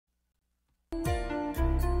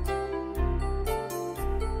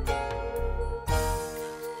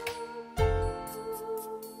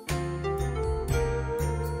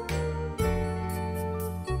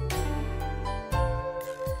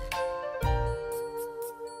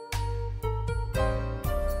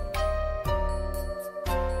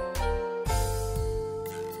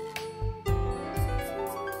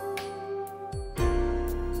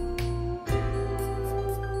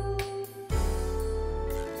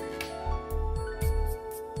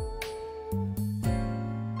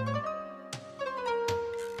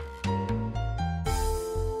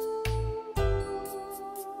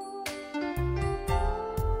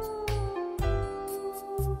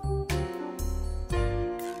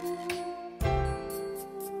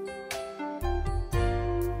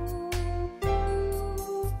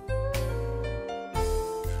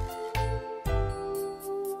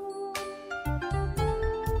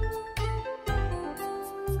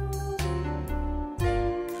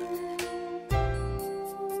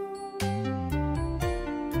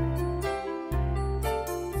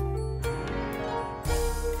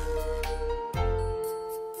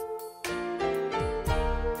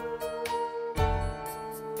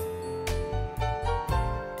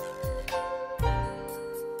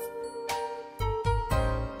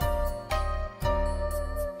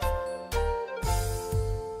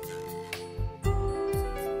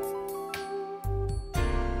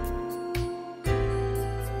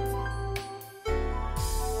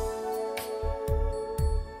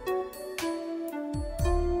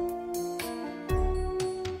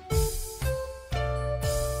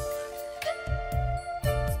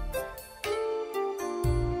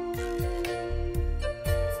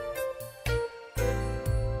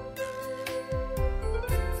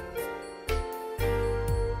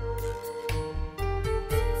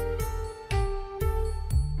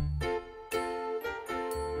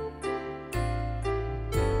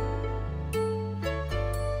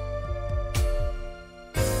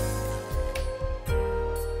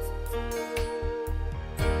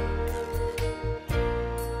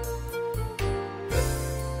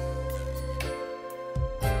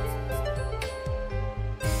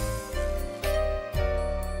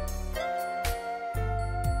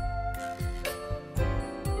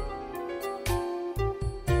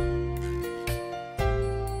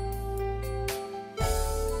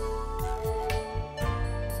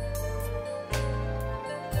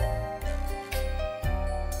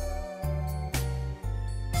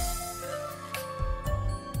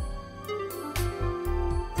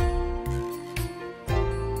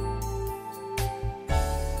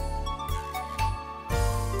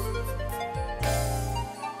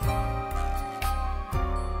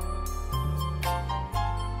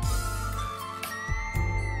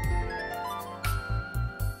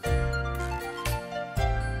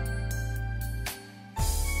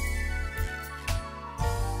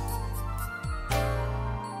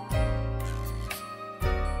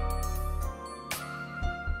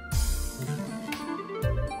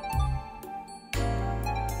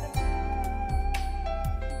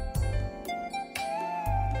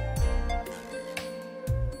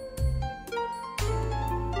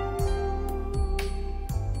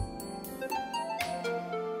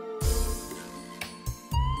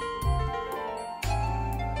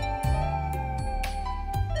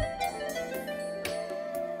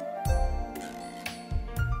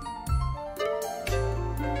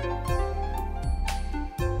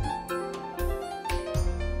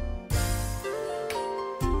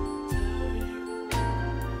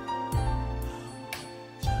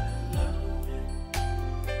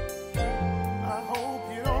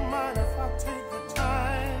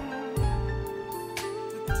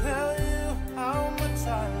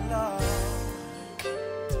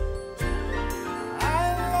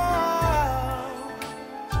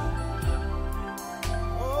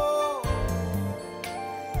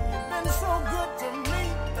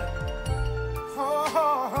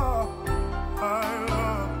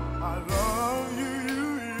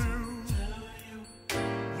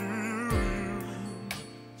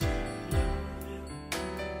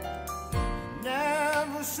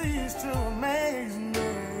to amaze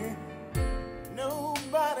me.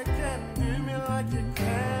 Nobody can do me like you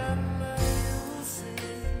can. You see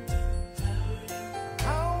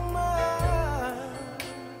how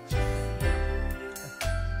much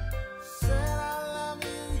said I love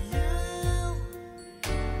you.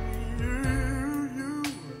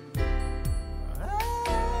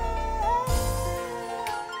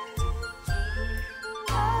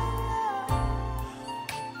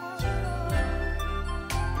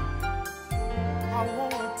 I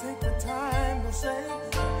wanna take the time to say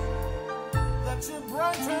that you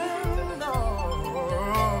brightened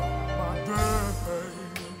up my day.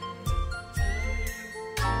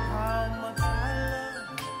 How much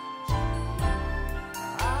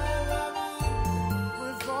I love you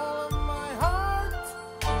with all of my heart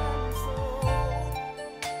and soul.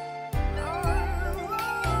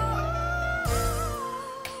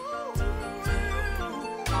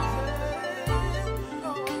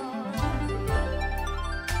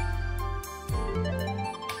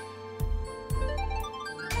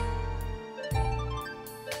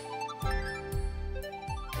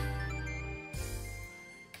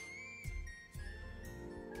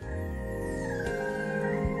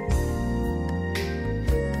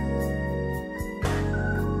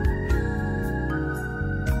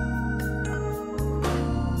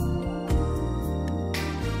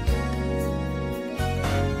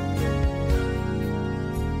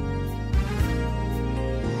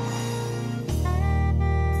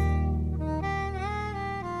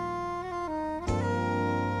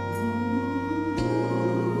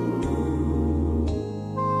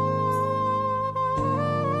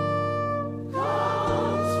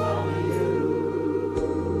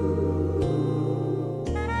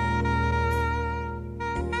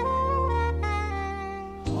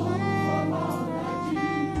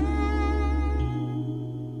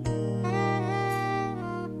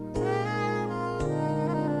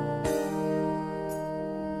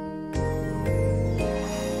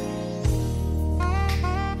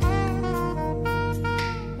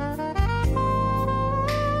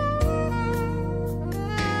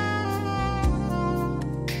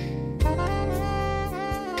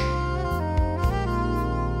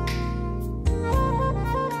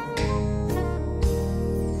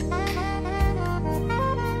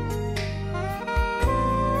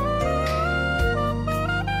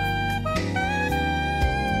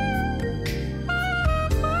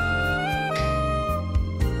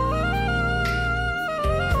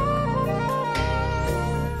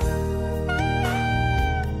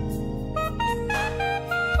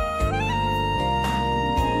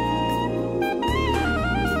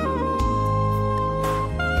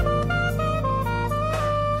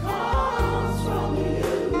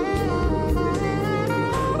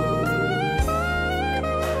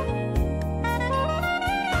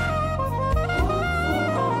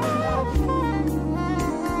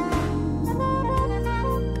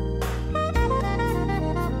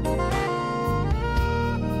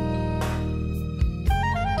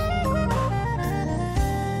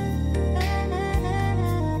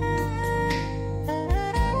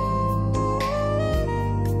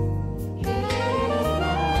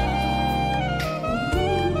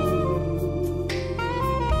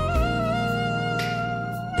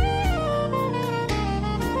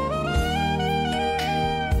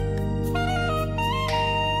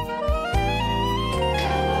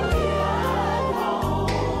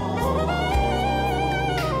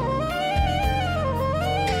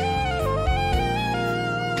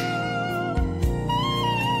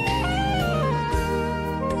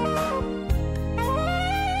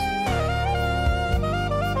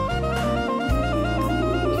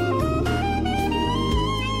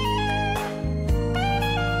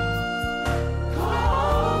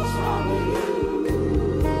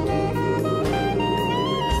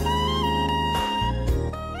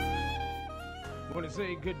 I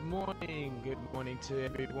say good morning to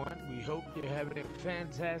everyone. We hope you're having a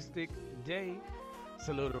fantastic day. It's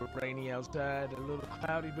a little rainy outside, a little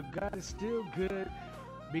cloudy, but God is still good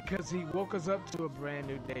because He woke us up to a brand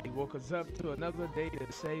new day. He woke us up to another day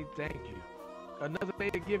to say thank you. Another day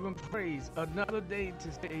to give Him praise. Another day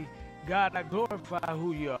to say, God, I glorify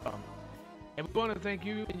who You are. And we want to thank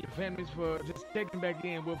you and your families for just checking back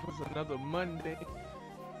in with us another Monday.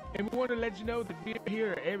 And we want to let you know that we're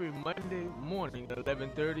here every Monday morning,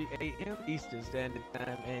 11:30 a.m. Eastern Standard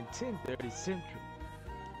Time and 10:30 Central.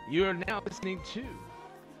 You are now listening to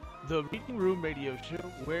the Reading Room Radio Show,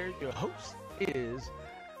 where your host is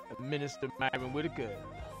Minister Myron Whitaker.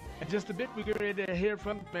 In just a bit, we're getting ready to hear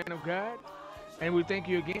from the man of God. And we thank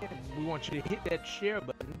you again. We want you to hit that share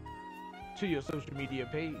button to your social media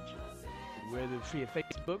page, whether via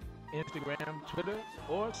Facebook, Instagram, Twitter,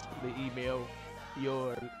 or simply email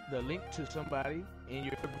the link to somebody in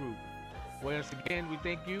your group. Once again, we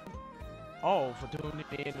thank you all for tuning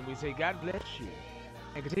in, and we say God bless you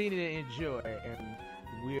and continue to enjoy, and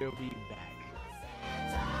we'll be back.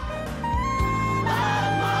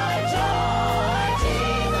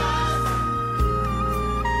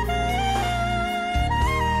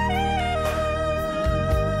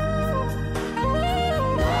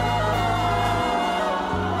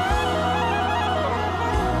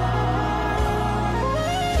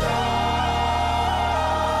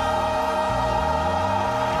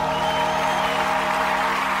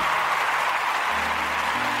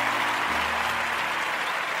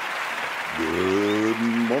 Good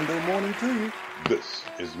Monday morning to you. This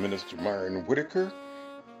is Minister Myron Whitaker,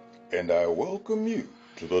 and I welcome you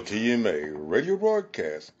to the TMA radio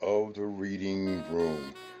broadcast of the Reading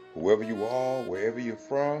Room. Whoever you are, wherever you're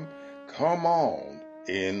from, come on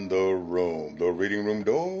in the room. The Reading Room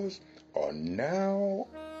doors are now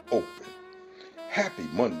open. Happy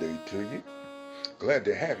Monday to you. Glad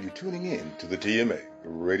to have you tuning in to the TMA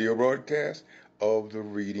radio broadcast of the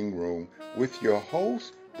Reading Room with your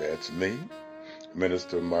host, that's me,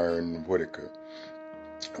 Minister Myron Whitaker.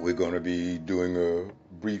 We're going to be doing a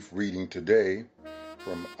brief reading today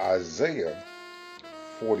from Isaiah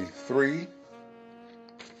 43.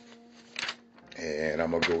 And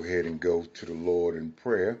I'm going to go ahead and go to the Lord in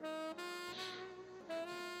prayer.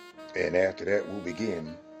 And after that, we'll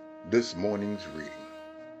begin this morning's reading.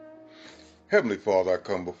 Heavenly Father, I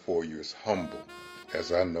come before you as humble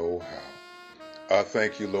as I know how. I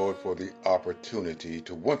thank you, Lord, for the opportunity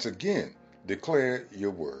to once again declare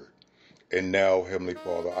your word. And now, Heavenly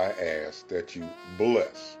Father, I ask that you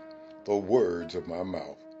bless the words of my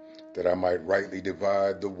mouth, that I might rightly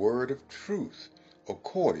divide the word of truth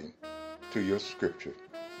according to your scripture.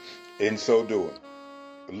 In so doing,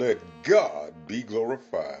 let God be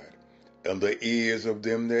glorified, and the ears of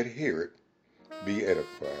them that hear it be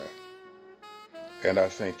edified. And I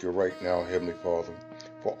thank you right now, Heavenly Father,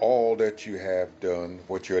 for all that you have done,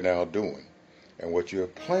 what you're now doing, and what you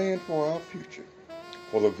have planned for our future.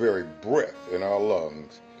 For the very breath in our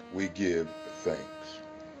lungs, we give thanks.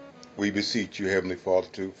 We beseech you, Heavenly Father,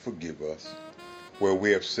 to forgive us where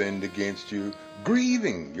we have sinned against you,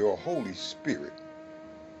 grieving your Holy Spirit.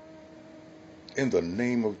 In the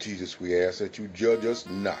name of Jesus, we ask that you judge us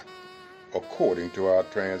not according to our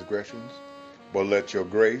transgressions, but let your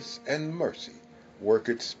grace and mercy work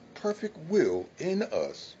its perfect will in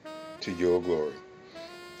us to your glory.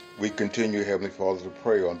 We continue, Heavenly Father, to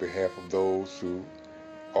pray on behalf of those who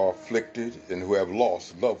are afflicted and who have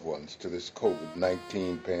lost loved ones to this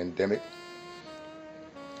COVID-19 pandemic.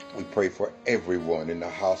 We pray for everyone in the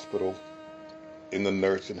hospital, in the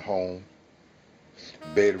nursing home,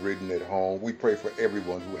 bedridden at home. We pray for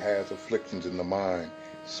everyone who has afflictions in the mind,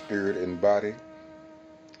 spirit, and body,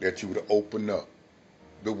 that you would open up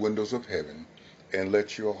the windows of heaven and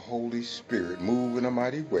let your Holy Spirit move in a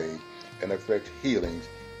mighty way and effect healings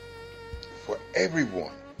for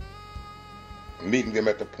everyone, meeting them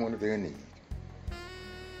at the point of their need.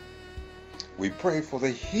 We pray for the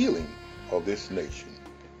healing of this nation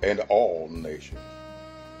and all nations.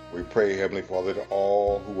 We pray, Heavenly Father, that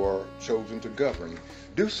all who are chosen to govern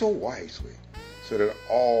do so wisely, so that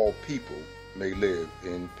all people may live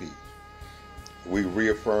in peace. We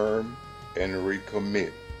reaffirm and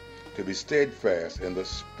recommit to be steadfast in the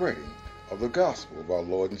spreading of the gospel of our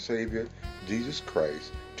Lord and Savior, Jesus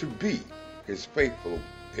Christ, to be his faithful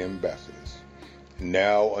ambassadors.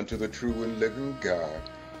 Now unto the true and living God,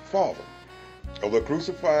 Father of the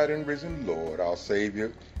crucified and risen Lord, our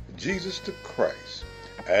Savior, Jesus the Christ,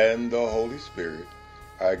 and the Holy Spirit,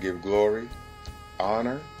 I give glory,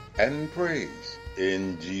 honor, and praise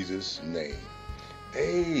in Jesus' name.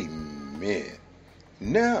 Amen.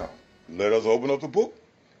 Now, let us open up the book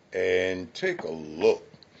and take a look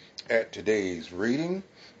at today's reading.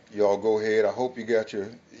 Y'all go ahead. I hope you got your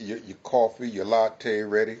coffee, your latte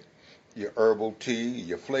ready, your herbal tea,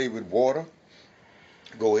 your flavored water.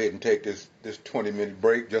 Go ahead and take this 20-minute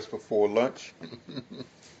break just before lunch.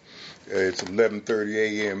 It's 11:30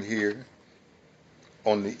 a.m. here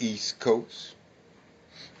on the East Coast,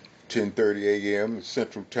 10:30 a.m.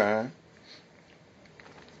 Central Time.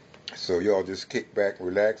 So y'all just kick back,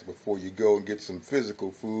 relax before you go and get some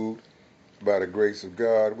physical food. By the grace of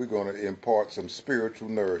God, we're going to impart some spiritual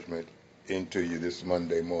nourishment into you this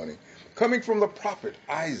Monday morning. Coming from the prophet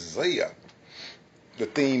Isaiah. The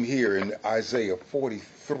theme here in Isaiah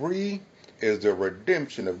 43 is the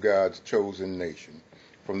redemption of God's chosen nation.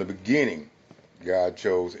 From the beginning, God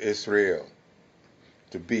chose Israel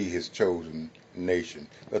to be his chosen nation.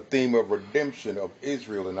 The theme of redemption of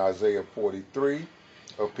Israel in Isaiah 43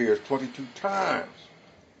 appears 22 times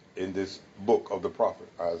in this book of the prophet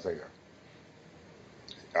Isaiah.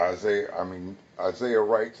 Isaiah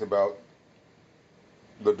writes about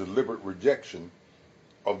the deliberate rejection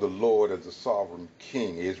of the Lord as the sovereign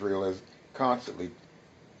king. Israel has constantly,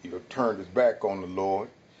 turned its back on the Lord.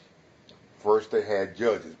 First they had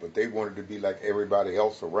judges, but they wanted to be like everybody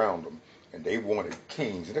else around them, and they wanted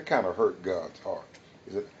kings, and it kind of hurt God's heart.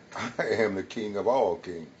 He said, I am the king of all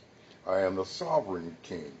kings. I am the sovereign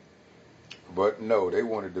king. But no, they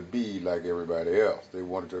wanted to be like everybody else. They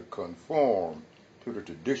wanted to conform to the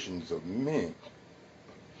traditions of men.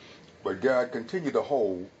 But God continued to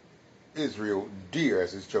hold Israel dear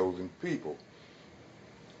as his chosen people.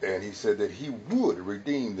 And he said that he would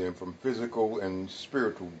redeem them from physical and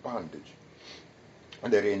spiritual bondage.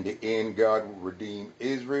 And that in the end, God would redeem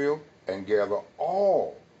Israel and gather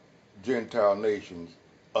all Gentile nations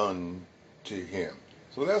unto him.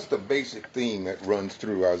 So that's the basic theme that runs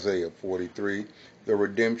through Isaiah 43, the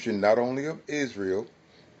redemption not only of Israel,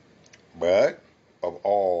 but of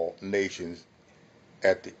all nations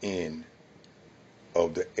at the end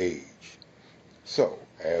of the age. So,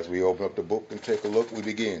 as we open up the book and take a look, we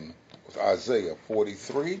begin with Isaiah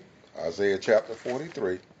 43, Isaiah chapter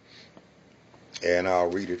 43, and I'll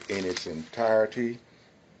read it in its entirety.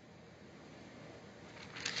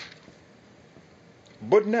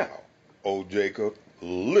 But now, O Jacob,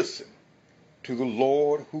 listen to the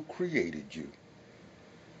Lord who created you.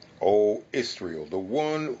 O Israel, the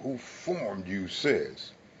one who formed you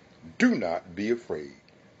says, do not be afraid,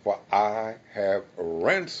 for I have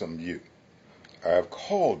ransomed you. I have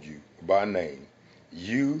called you by name.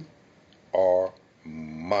 You are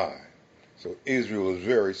mine. So Israel is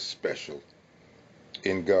very special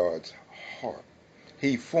in God's heart.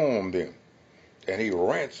 He formed them and he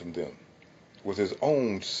ransomed them with his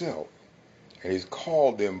own self, and he's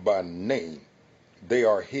called them by name. They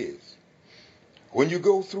are his. When you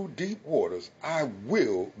go through deep waters, I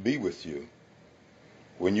will be with you.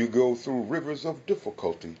 When you go through rivers of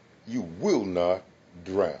difficulty, you will not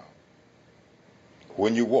drown.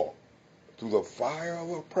 When you walk through the fire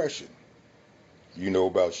of oppression, you know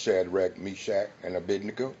about Shadrach, Meshach, and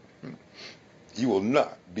Abednego, you will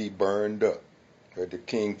not be burned up. The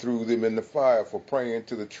king threw them in the fire for praying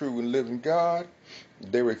to the true and living God.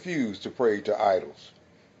 They refused to pray to idols,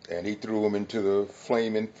 and he threw them into the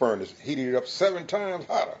flaming furnace, heated it up 7 times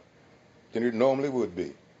hotter than it normally would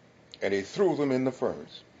be, and he threw them in the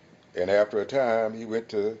furnace. And after a time, he went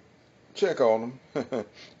to check on them,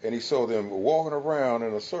 and he saw them walking around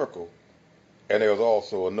in a circle, and there was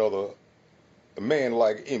also another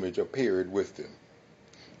man-like image appeared with them.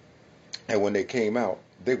 And when they came out,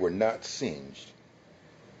 they were not singed.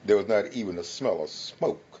 There was not even a smell of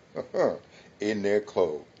smoke in their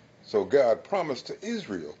clothes. So God promised to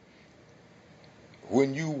Israel,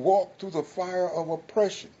 when you walk through the fire of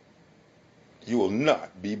oppression, you will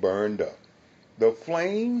not be burned up. The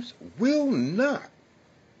flames will not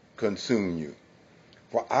consume you.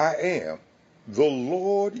 For I am the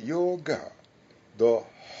Lord your God, the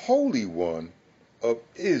Holy One of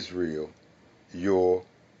Israel, your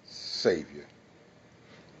Savior.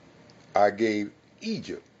 I gave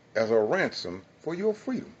Egypt as a ransom for your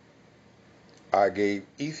freedom. I gave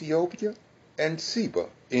Ethiopia and Seba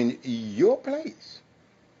in your place.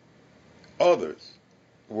 Others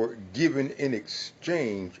were given in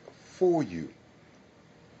exchange for you.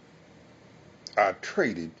 I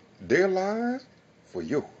traded their lives for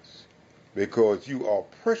yours, because you are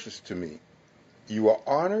precious to me. You are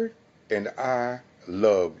honored, and I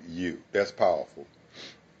love you. That's powerful.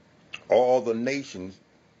 All the nations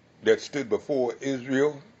that stood before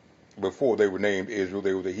Israel, before they were named Israel,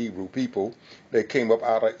 they were the Hebrew people. They came up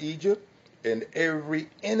out of Egypt, and every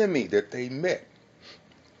enemy that they met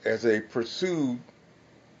as they were pursued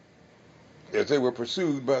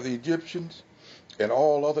by the Egyptians and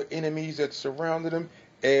all other enemies that surrounded them,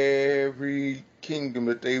 every kingdom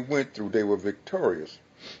that they went through, they were victorious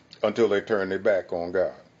until they turned their back on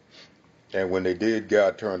God. And when they did,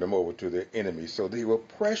 God turned them over to their enemies. So they were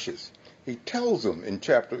precious. He tells them in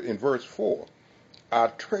verse 4, I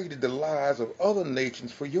traded the lives of other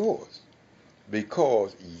nations for yours,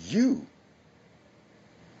 because you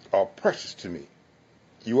are precious to me.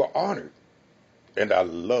 You are honored, and I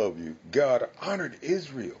love you. God honored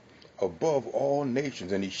Israel above all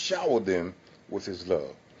nations, and he showered them with his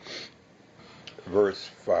love. Verse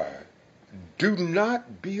 5, do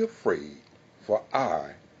not be afraid, for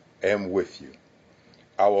I am with you.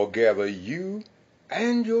 I will gather you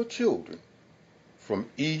and your children from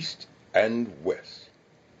east and west.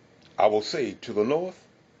 I will say to the north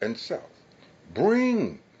and south,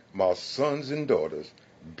 Bring my sons and daughters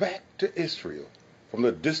back to Israel from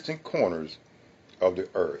the distant corners of the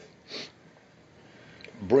earth.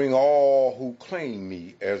 Bring all who claim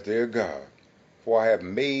me as their God, for I have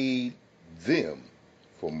made them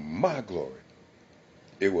for my glory.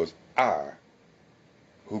 It was I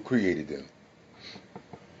who created them.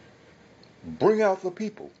 Bring out the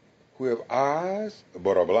people who have eyes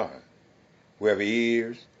but are blind, who have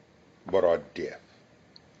ears but are deaf.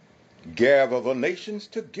 Gather the nations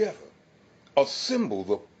together. Assemble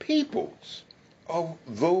the peoples of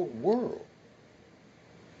the world.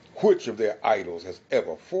 Which of their idols has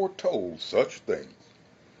ever foretold such things?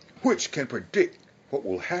 Which can predict what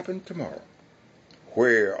will happen tomorrow?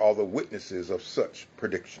 Where are the witnesses of such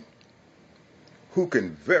prediction? Who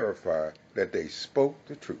can verify that they spoke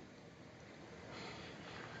the truth?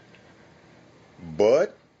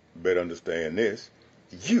 But, better understand this,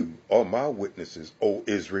 you are my witnesses, O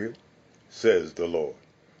Israel, says the Lord.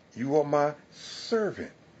 You are my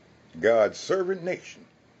servant, God's servant nation.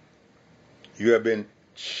 You have been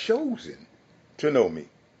chosen to know me.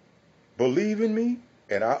 Believe in me,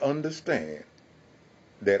 and I understand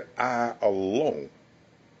that I alone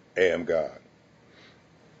am God.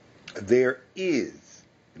 There is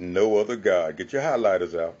no other God. Get your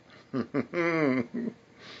highlighters out.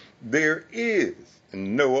 There is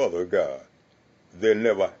no other God. There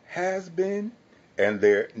never has been, and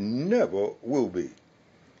there never will be.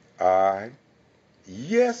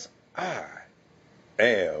 Yes, I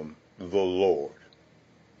am the Lord.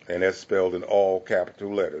 And that's spelled in all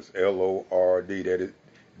capital letters, L-O-R-D.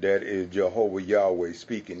 That is Jehovah Yahweh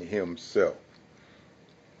speaking himself.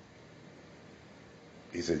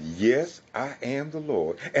 He says, yes, I am the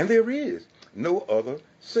Lord. And there is no other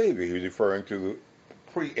Savior. He's referring to the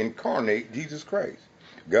pre-incarnate Jesus Christ.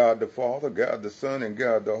 God the Father, God the Son, and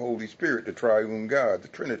God the Holy Spirit, the triune God, the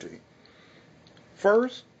Trinity.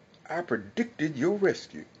 First, I predicted your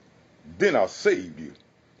rescue. Then I saved you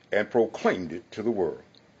and proclaimed it to the world.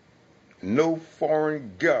 No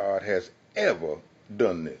foreign God has ever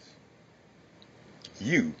done this.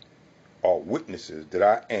 You are witnesses that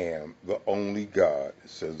I am the only God,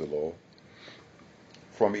 says the Lord.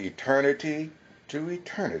 From eternity to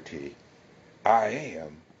eternity, I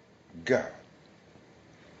am God.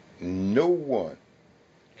 No one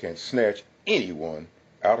can snatch anyone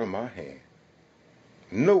out of my hand.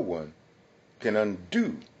 No one can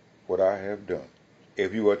undo what I have done.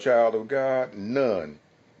 If you are a child of God, none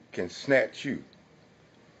can snatch you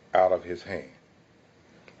out of his hand.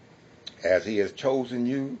 As he has chosen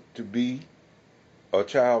you to be a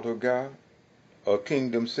child of God, a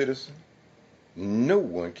kingdom citizen, no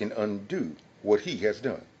one can undo what he has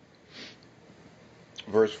done.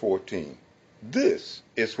 Verse 14. This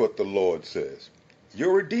is what the Lord says.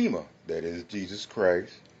 Your Redeemer, that is Jesus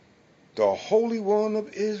Christ, the Holy One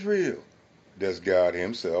of Israel, that's God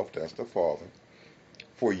himself, that's the Father.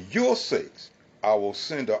 For your sakes, I will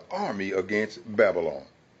send an army against Babylon,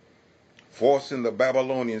 forcing the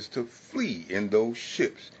Babylonians to flee in those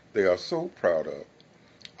ships they are so proud of.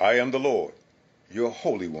 I am the Lord, your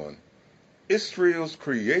Holy One, Israel's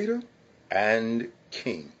Creator and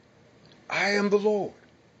King. I am the Lord,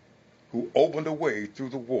 who opened a way through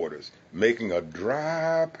the waters, making a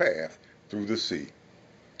dry path through the sea.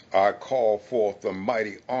 I called forth the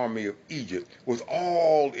mighty army of Egypt with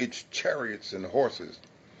all its chariots and horses.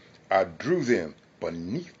 I drew them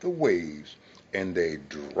beneath the waves, and they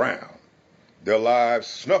drowned, their lives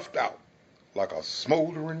snuffed out like a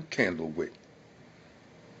smoldering candle wick.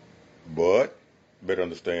 But, better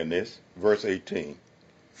understand this, verse 18,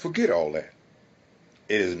 forget all that.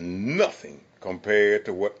 It is nothing compared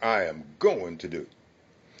to what I am going to do.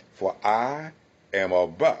 For I am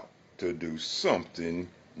about to do something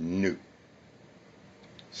new.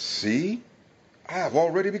 See, I have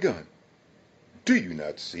already begun. Do you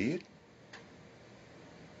not see it?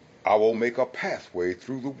 I will make a pathway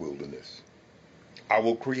through the wilderness. I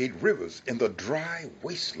will create rivers in the dry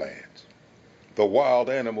wastelands. The wild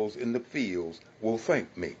animals in the fields will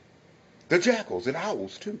thank me, the jackals and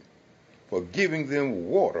owls too, for giving them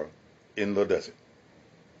water in the desert.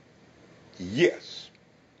 Yes,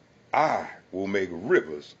 I will make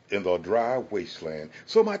rivers in the dry wasteland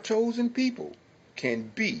so my chosen people can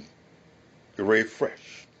be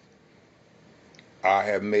refreshed. I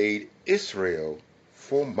have made Israel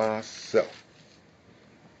for myself,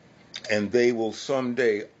 and they will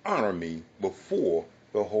someday honor me before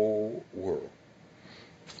the whole world.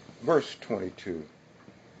 Verse 22.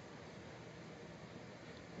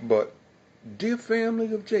 But, dear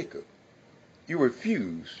family of Jacob, you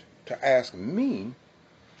refuse to ask me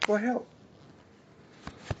for help.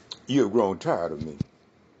 You have grown tired of me.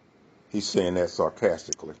 He's saying that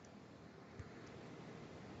sarcastically.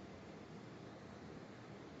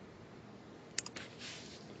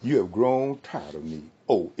 You have grown tired of me,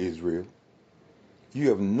 O Israel. You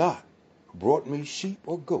have not brought me sheep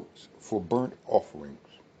or goats for burnt offerings.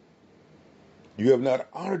 You have not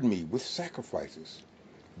honored me with sacrifices,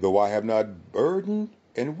 though I have not burdened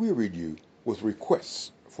and wearied you with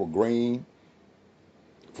requests for grain,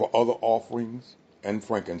 for other offerings, and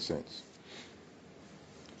frankincense.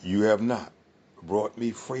 You have not brought me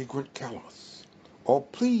fragrant calamus, or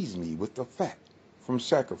pleased me with the fat from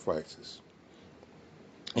sacrifices.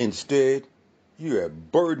 Instead, you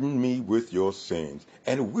have burdened me with your sins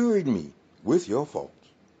and wearied me with your faults.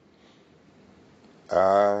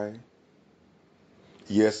 I,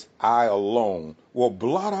 yes, I alone will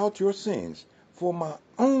blot out your sins for my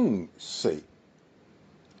own sake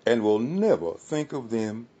and will never think of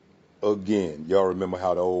them again. Y'all remember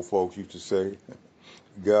how the old folks used to say,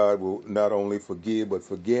 God will not only forgive but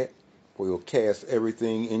forget, for he'll cast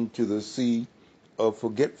everything into the sea of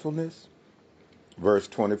forgetfulness? Verse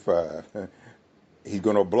 25, he's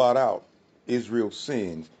going to blot out Israel's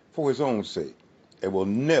sins for his own sake and will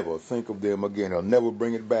never think of them again. He'll never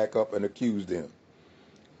bring it back up and accuse them.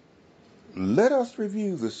 Let us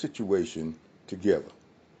review the situation together.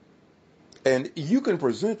 And you can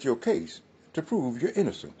present your case to prove your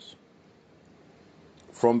innocence.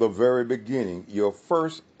 From the very beginning, your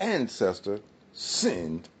first ancestor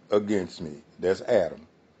sinned against me. That's Adam.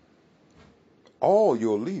 All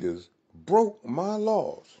your leaders broke my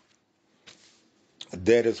laws.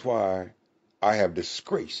 That is why I have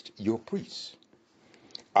disgraced your priests.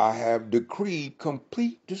 I have decreed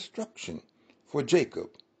complete destruction for Jacob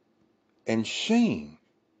and shame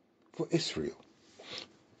for Israel.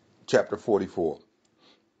 Chapter 44.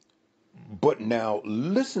 But now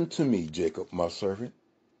listen to me, Jacob, my servant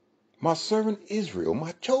Israel,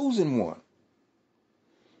 my chosen one.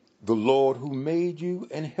 The Lord who made you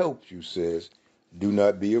and helped you says, do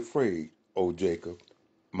not be afraid, O Jacob,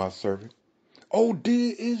 my servant. O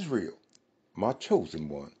dear Israel, my chosen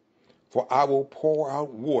one. For I will pour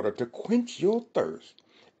out water to quench your thirst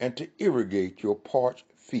and to irrigate your parched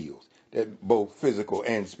fields. That's both physical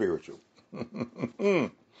and spiritual.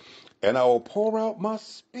 And I will pour out my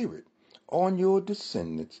spirit on your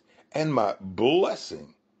descendants and my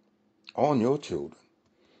blessing on your children.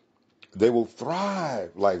 They will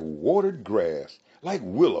thrive like watered grass, like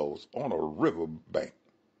willows on a river bank.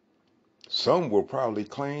 Some will probably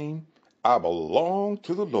claim, I belong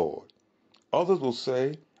to the Lord. Others will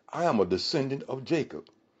say, I am a descendant of Jacob.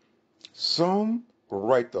 Some will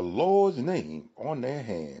write the Lord's name on their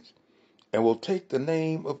hands and will take the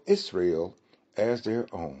name of Israel as their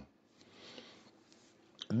own.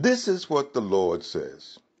 This is what the Lord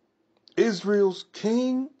says, Israel's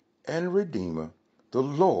King and Redeemer, the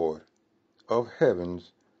Lord of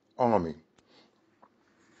heaven's army.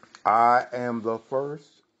 I am the first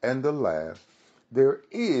and the last. There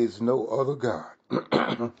is no other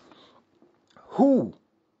God. Who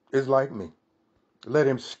is like me? Let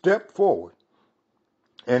him step forward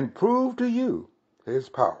and prove to you his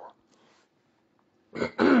power.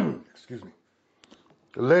 Excuse me.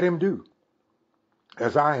 Let him do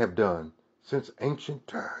as I have done since ancient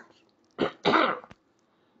times,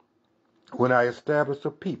 when I established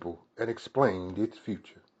a people and explained its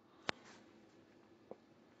future.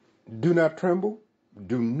 Do not tremble.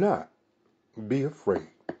 Do not be afraid.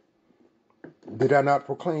 Did I not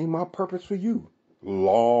proclaim my purpose for you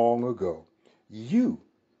long ago? You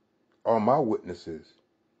are my witnesses.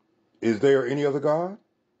 Is there any other God?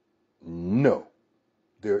 No.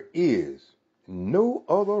 There is no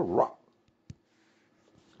other rock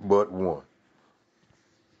but one.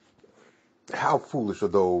 How foolish are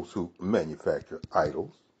those who manufacture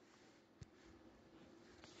idols?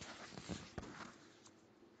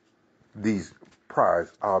 These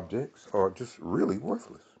prized objects are just really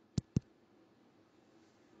worthless.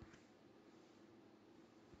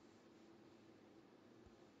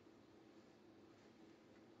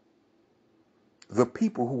 The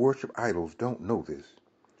people who worship idols don't know this,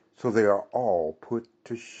 so they are all put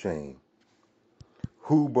to shame.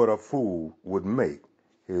 Who but a fool would make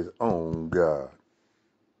his own God?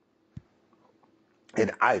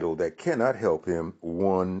 An idol that cannot help him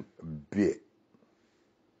one bit.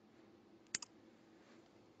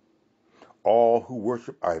 All who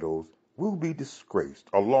worship idols will be disgraced,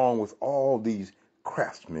 along with all these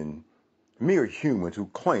craftsmen, mere humans who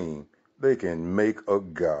claim they can make a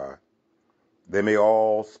god. They may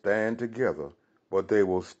all stand together, but they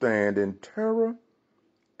will stand in terror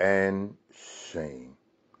and shame.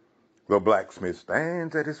 The blacksmith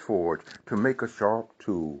stands at his forge to make a sharp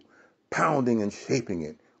tool, pounding and shaping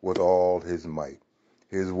it with all his might.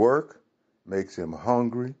 His work makes him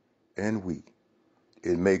hungry and weak.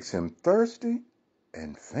 It makes him thirsty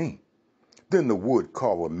and faint. Then the wood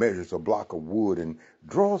carver measures a block of wood and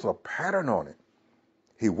draws a pattern on it.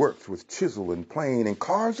 He works with chisel and plane and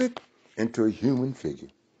carves it into a human figure.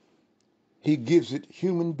 He gives it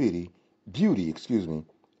human beauty,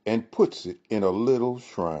 and puts it in a little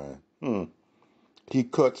shrine. He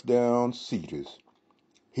cuts down cedars.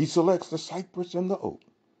 He selects the cypress and the oak.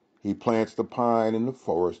 He plants the pine in the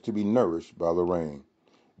forest to be nourished by the rain.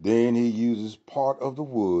 Then he uses part of the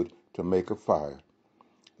wood to make a fire.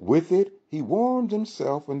 With it, he warms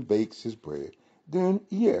himself and bakes his bread. Then,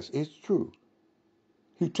 yes, it's true.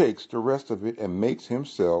 He takes the rest of it and makes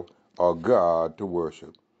himself a god to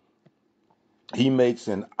worship. He makes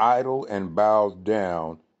an idol and bows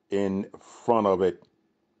down in front of it.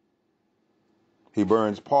 He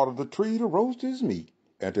burns part of the tree to roast his meat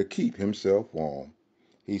and to keep himself warm.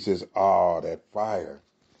 He says, that fire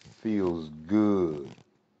feels good.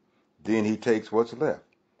 Then he takes what's left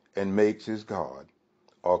and makes his god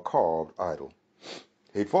a carved idol.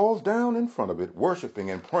 He falls down in front of it,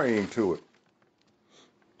 worshiping and praying to it.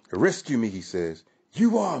 Rescue me, he says.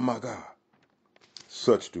 You are my God.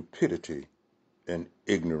 Such stupidity and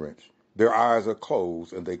ignorance. Their eyes are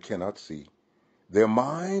closed and they cannot see. Their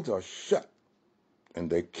minds are shut and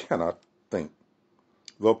they cannot think.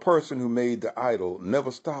 The person who made the idol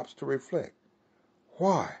never stops to reflect.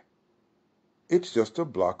 Why? It's just a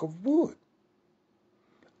block of wood.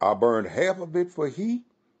 I burned half of it for heat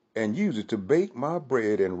and use it to bake my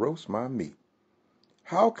bread and roast my meat.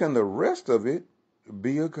 How can the rest of it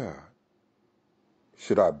be a god?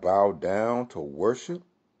 Should I bow down to worship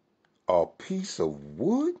a piece of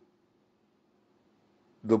wood?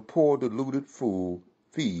 The poor deluded fool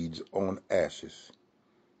feeds on ashes.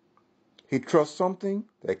 He trusts something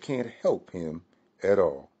that can't help him at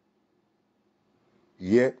all.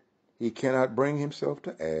 Yet he cannot bring himself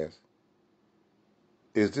to ask,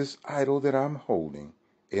 is this idol that I'm holding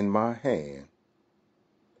in my hand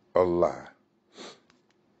a lie?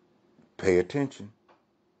 Pay attention.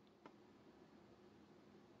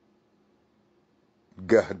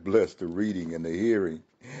 God bless the reading and the hearing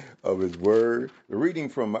of his word. The reading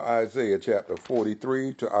from Isaiah chapter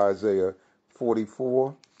 43 to Isaiah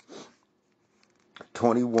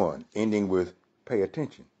 44:21, ending with pay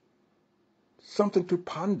attention. Something to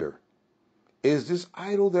ponder. Is this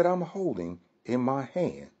idol that I'm holding in my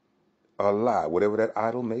hand a lie, whatever that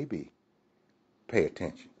idol may be? Pay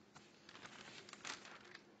attention.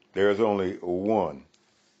 There is only one,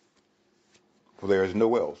 for there is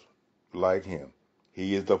no else like him.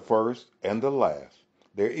 He is the first and the last.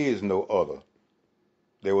 There is no other.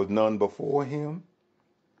 There was none before him.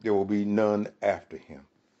 There will be none after him.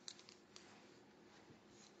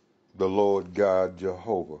 The Lord God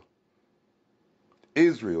Jehovah,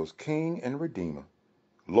 Israel's King and Redeemer,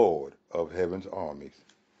 Lord of heaven's armies.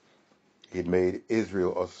 He had made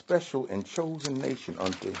Israel a special and chosen nation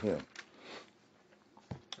unto him.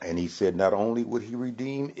 And he said not only would he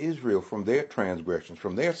redeem Israel from their transgressions,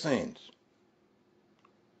 from their sins,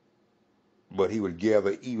 but he would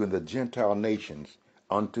gather even the Gentile nations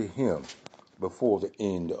unto him before the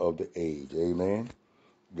end of the age. Amen.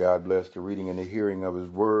 God bless the reading and the hearing of his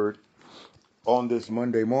word on this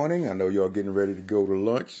Monday morning. I know y'all getting ready to go to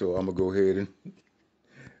lunch, so I'm going to go ahead and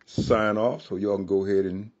sign off so y'all can go ahead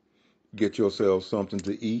and get yourselves something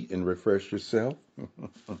to eat and refresh yourself.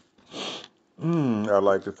 I'd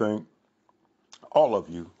like to thank all of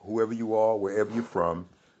you, whoever you are, wherever you're from,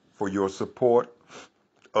 for your support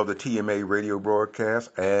of the TMA radio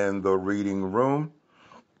broadcast and the reading room.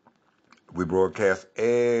 We broadcast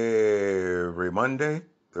every Monday,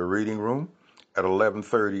 the reading room, at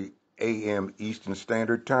 11:30 a.m. Eastern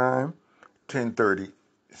Standard Time, 10:30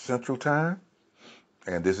 Central Time.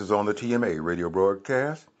 And this is on the TMA radio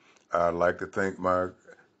broadcast. I'd like to thank my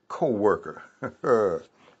co-worker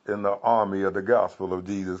in the army of the gospel of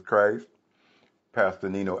Jesus Christ, Pastor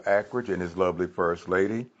Nino Ackridge and his lovely First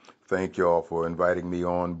Lady. Thank y'all for inviting me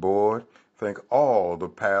on board. Thank all the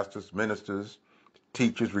pastors, ministers,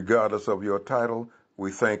 teachers, regardless of your title.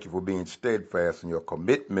 We thank you for being steadfast in your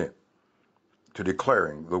commitment to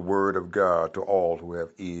declaring the word of God to all who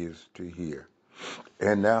have ears to hear.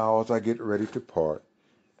 And now, as I get ready to part,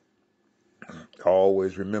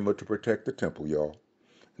 always remember to protect the temple, y'all.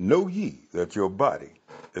 Know ye that your body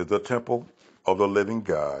is the temple of the living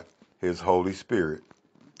God. His Holy Spirit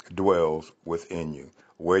dwells within you.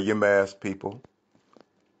 Wear your mask, people.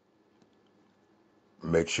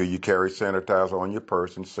 Make sure you carry sanitizer on your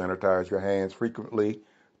person. Sanitize your hands frequently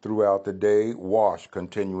throughout the day. Wash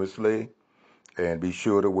continuously. And be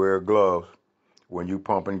sure to wear gloves when you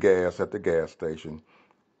pumping gas at the gas station.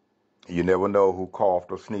 You never know who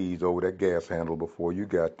coughed or sneezed over that gas handle before you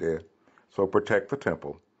got there. So protect the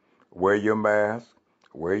temple. Wear your mask,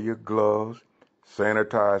 wear your gloves,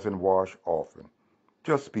 sanitize and wash often.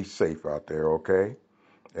 Just be safe out there, okay?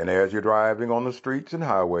 And as you're driving on the streets and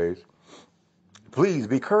highways, please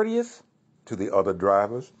be courteous to the other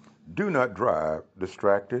drivers. Do not drive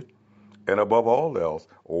distracted. And above all else,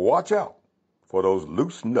 watch out for those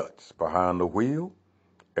loose nuts behind the wheel.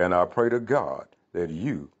 And I pray to God that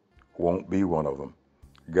you won't be one of them.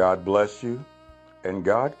 God bless you and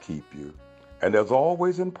God keep you. And as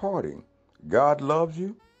always in parting, God loves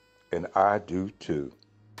you and I do too.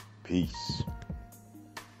 Peace.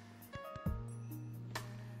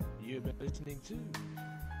 You've been listening to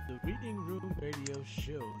the Reading Room Radio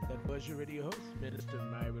Show. That was your radio host, Minister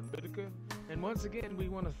Myron Whitaker. And once again, we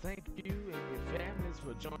want to thank you and your families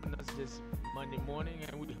for joining us this Monday morning.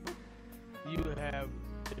 And we hope you have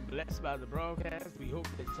been blessed by the broadcast. We hope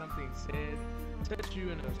that something said touched you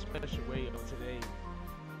in a special way on today.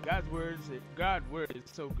 God's word is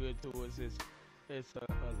so good to us. It's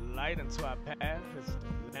a light unto our path. It's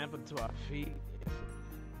a lamp unto our feet. It's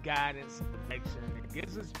guidance and direction. It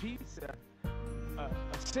gives us peace, a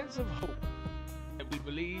sense of hope that we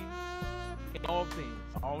believe in all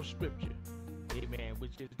things, all scripture. Amen.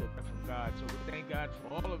 Which is the word from God. So we thank God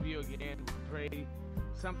for all of you again. We pray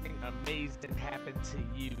something amazing happened to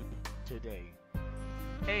you today.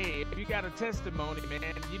 Hey, if you got a testimony,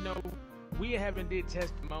 man, you know, we haven't did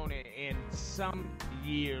testimony in some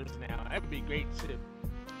years now. It would be great to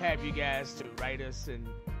have you guys to write us and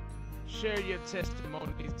share your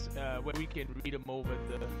testimonies where we can read them over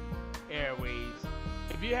the airways.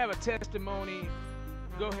 If you have a testimony,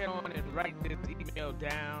 go ahead on and write this email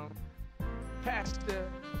down. Pastor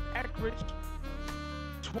Ackridge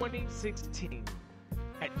 2016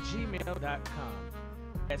 at gmail.com.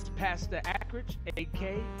 That's Pastor Ackridge,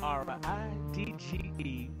 AKRIDGE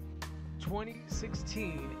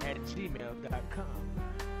 2016 at gmail.com.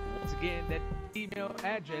 Once again, that email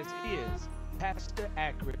address is Pastor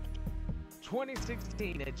Ackridge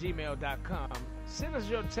 2016 at gmail.com. Send us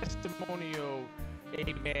your testimonial,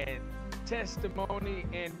 amen, testimony,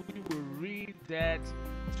 and we will read that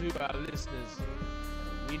to our listeners.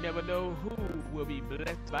 We never know who will be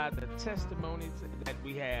blessed by the testimonies that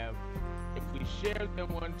we have. If we share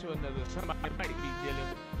them one to another, somebody might be dealing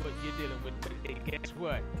with what you're dealing with, but hey, guess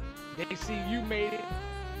what? They see you made it,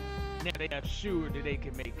 now they are sure that they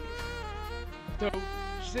can make it. So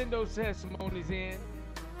send those testimonies in.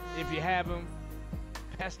 If you have them,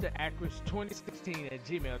 Pastor Ackridge 2016 at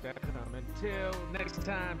gmail.com. Until next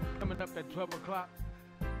time, coming up at 12 o'clock,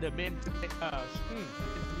 the men's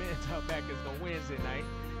talk back is on Wednesday night.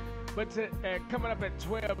 But coming up at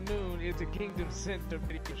 12 noon is the Kingdom Center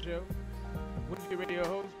radio show with your radio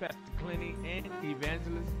host, Pastor Clenny, and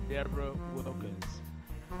evangelist Deborah Wilkins.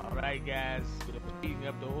 All right, guys, we're speeding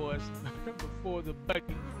up the horse before the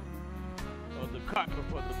buggy, or the cart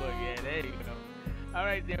before the buggy. Yeah, there you go. All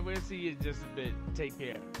right, then we'll see you in just a bit. Take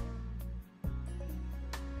care.